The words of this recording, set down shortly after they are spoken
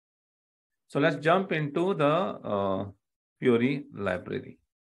So let's jump into the Fiori library.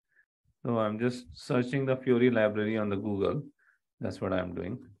 So I'm just searching the Fiori library on the Google. That's what I'm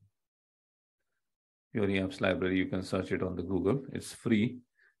doing. Fiori apps library, you can search it on the Google. It's free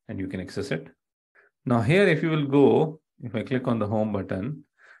and you can access it. Now here, if you will go, if I click on the home button,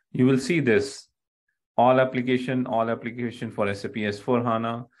 you will see this all application for SAP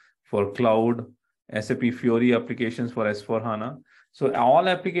S4HANA, for cloud, SAP Fiori applications for S4HANA. So all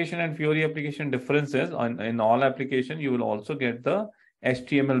application and Fiori application differences in all application, you will also get the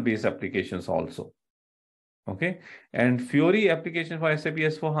HTML based applications also. Okay, and Fiori application for SAP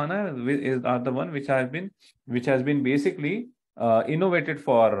S4HANA are the one which has been basically innovated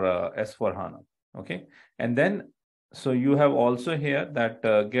for S4HANA. Okay, and then so you have also here that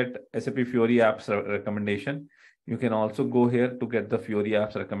get SAP Fiori apps recommendation. You can also go here to get the Fiori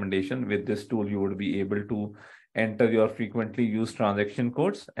apps recommendation. With this tool, you would be able to enter your frequently used transaction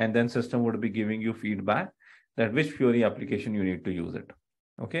codes, and then system would be giving you feedback that which Fiori application you need to use it.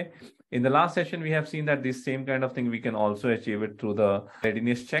 Okay. In the last session, we have seen that this same kind of thing we can also achieve it through the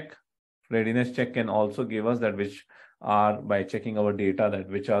readiness check. Readiness check can also give us that which are by checking our data that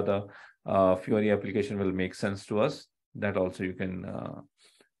which are the Fiori application will make sense to us. That also you can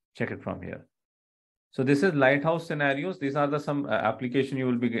check it from here. So this is lighthouse scenarios. These are the some application you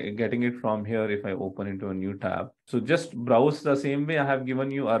will be getting it from here if I open into a new tab. So just browse the same way I have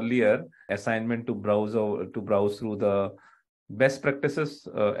given you earlier assignment to browse through the best practices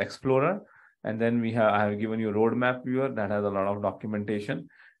explorer, and then I have given you roadmap viewer that has a lot of documentation,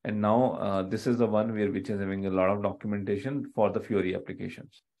 and now this is the one which is having a lot of documentation for the Fiori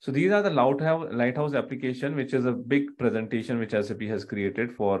applications. So these are the lighthouse application, which is a big presentation which SAP has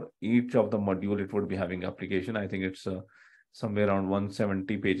created for each of the module. It would be having application. I think it's somewhere around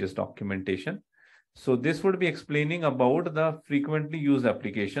 170 pages documentation. So this would be explaining about the frequently used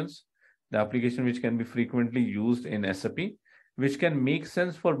applications, the application which can be frequently used in SAP, which can make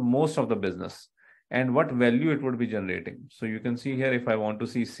sense for most of the business, and what value it would be generating. So you can see here, if I want to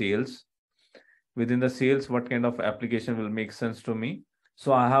see sales, within the sales, what kind of application will make sense to me.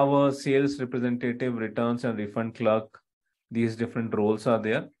 So I have a sales representative, returns and refund clerk. These different roles are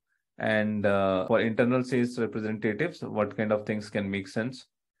there. And for internal sales representatives, what kind of things can make sense?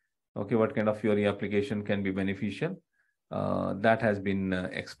 Okay, what kind of Fiori application can be beneficial? That has been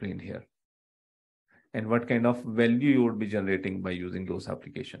explained here. And what kind of value you would be generating by using those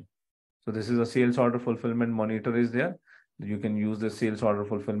applications. So this is a sales order fulfillment monitor is there. You can use the sales order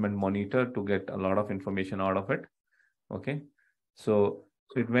fulfillment monitor to get a lot of information out of it. Okay. So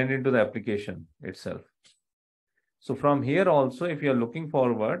it went into the application itself. So from here also, if you are looking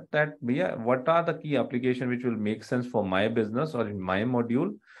forward that, what are the key applications which will make sense for my business or in my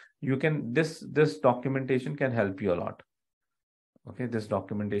module, you can, this documentation can help you a lot. Okay. This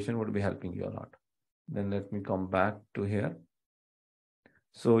documentation would be helping you a lot. Then let me come back to here.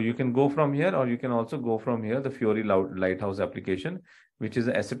 So you can go from here, or you can also go from here, the Fiori Lighthouse application, which is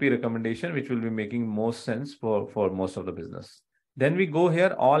a SAP recommendation, which will be making most sense for most of the business. Then we go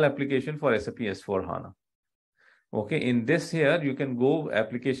here, all application for SAP S4HANA. Okay, in this here, you can go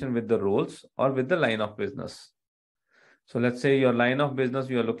application with the roles or with the line of business. So let's say your line of business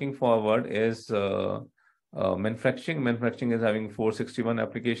you are looking forward is manufacturing. Manufacturing is having 461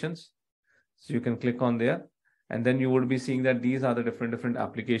 applications. So you can click on there, and then you would be seeing that these are the different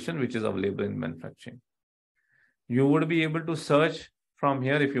applications which is available in manufacturing. You would be able to search from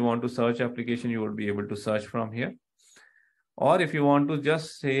here. If you want to search application, you would be able to search from here. Or if you want to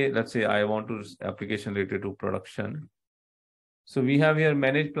just say, let's say I want to application related to production. So we have here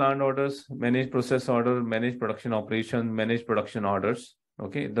manage plant orders, manage process order, manage production operation, manage production orders.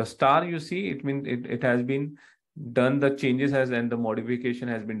 Okay, the star you see, it means it has been done, the changes and the modification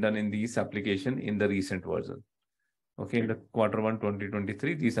has been done in these application in the recent version. Okay, in the Q1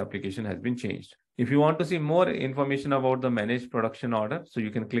 2023, this application has been changed. If you want to see more information about the managed production order, so you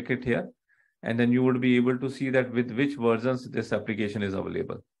can click it here, and then you would be able to see that with which versions this application is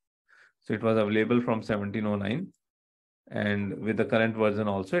available. So it was available from 1709, and with the current version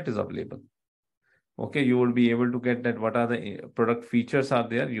also it is available. Okay, you will be able to get that what are the product features are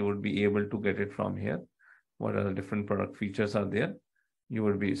there. You would be able to get it from here. What are the different product features are there? You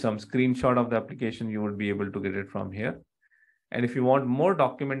will be some screenshot of the application. You will be able to get it from here. And if you want more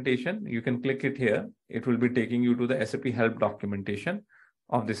documentation, you can click it here. It will be taking you to the SAP help documentation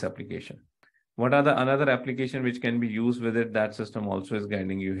of this application. What are the another application which can be used with it? That system also is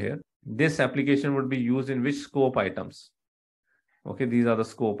guiding you here. This application would be used in which scope items? Okay, these are the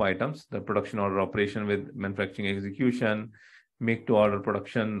scope items, the production order operation with manufacturing execution, make to order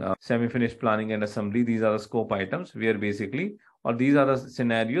production, semi-finished planning and assembly. These are the scope items where basically or these are the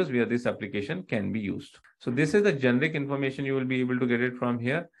scenarios where this application can be used. So this is the generic information. You will be able to get it from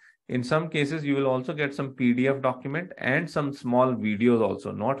here. In some cases, you will also get some PDF document and some small videos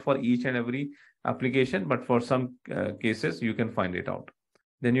also, not for each and every application, but for some cases, you can find it out.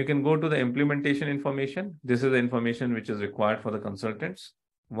 Then you can go to the implementation information. This is the information which is required for the consultants.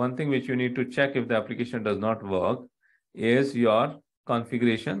 One thing which you need to check if the application does not work is your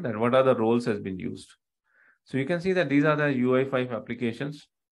configuration, that what are the roles has been used. So you can see that these are the UI5 applications.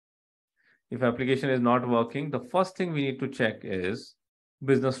 If application is not working, the first thing we need to check is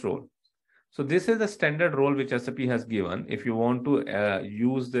business role. So this is the standard role which SAP has given. If you want to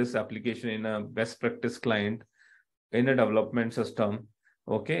use this application in a best practice client, in a development system,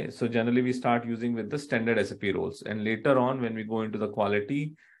 okay, so generally we start using with the standard SAP roles. And later on, when we go into the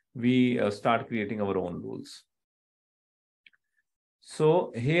quality, we start creating our own rules.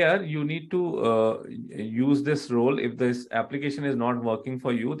 So here you need to use this role. If this application is not working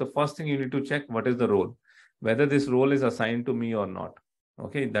for you, the first thing you need to check, what is the role, whether this role is assigned to me or not.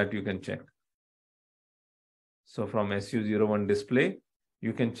 Okay, that you can check. So from SU01 display,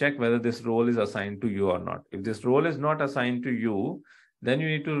 you can check whether this role is assigned to you or not. If this role is not assigned to you, then you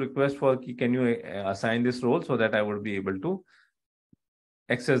need to request for, can you assign this role so that I would be able to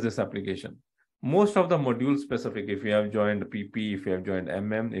access this application. Most of the module specific, if you have joined PP, if you have joined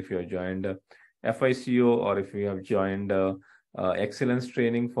MM, if you have joined FICO, or if you have joined excellence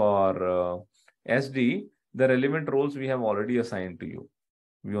training for SD, the relevant roles we have already assigned to you.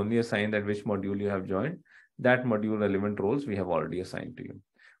 We only assign that which module you have joined, that module relevant roles we have already assigned to you.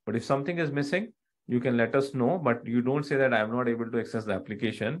 But if something is missing, you can let us know, but you don't say that I'm not able to access the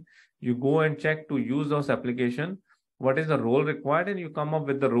application. You go and check to use those application, what is the role required, and you come up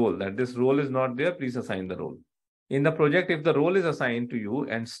with the role, that this role is not there, please assign the role. In the project, if the role is assigned to you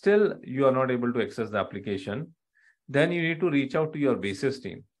and still you are not able to access the application, then you need to reach out to your basis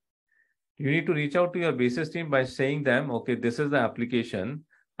team. You need to reach out to your basis team by saying them, okay, this is the application,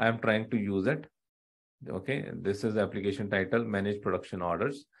 I am trying to use it. Okay, this is the application title, manage production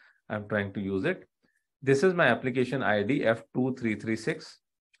orders. I'm trying to use it. This is my application ID F2336.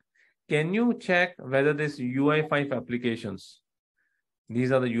 Can you check whether this UI5 applications,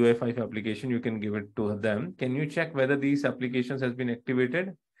 these are the UI5 application, you can give it to them. Can you check whether these applications has been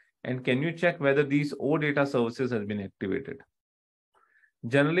activated? And can you check whether these OData services has been activated?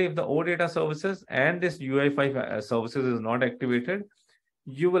 Generally, if the OData services and this UI5 services is not activated,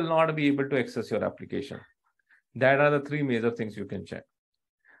 you will not be able to access your application. That are the three major things you can check.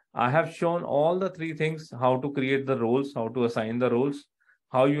 I have shown all the three things, how to create the roles, how to assign the roles,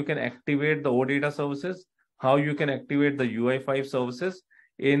 how you can activate the OData services, how you can activate the UI5 services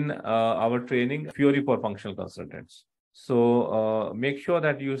in our training, Fiori for Functional Consultants. So make sure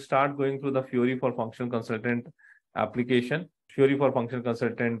that you start going through the Fiori for Functional Consultant application, Fiori for Functional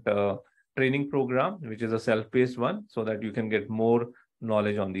Consultant training program, which is a self-paced one, so that you can get more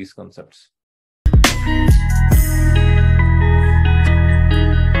knowledge on these concepts.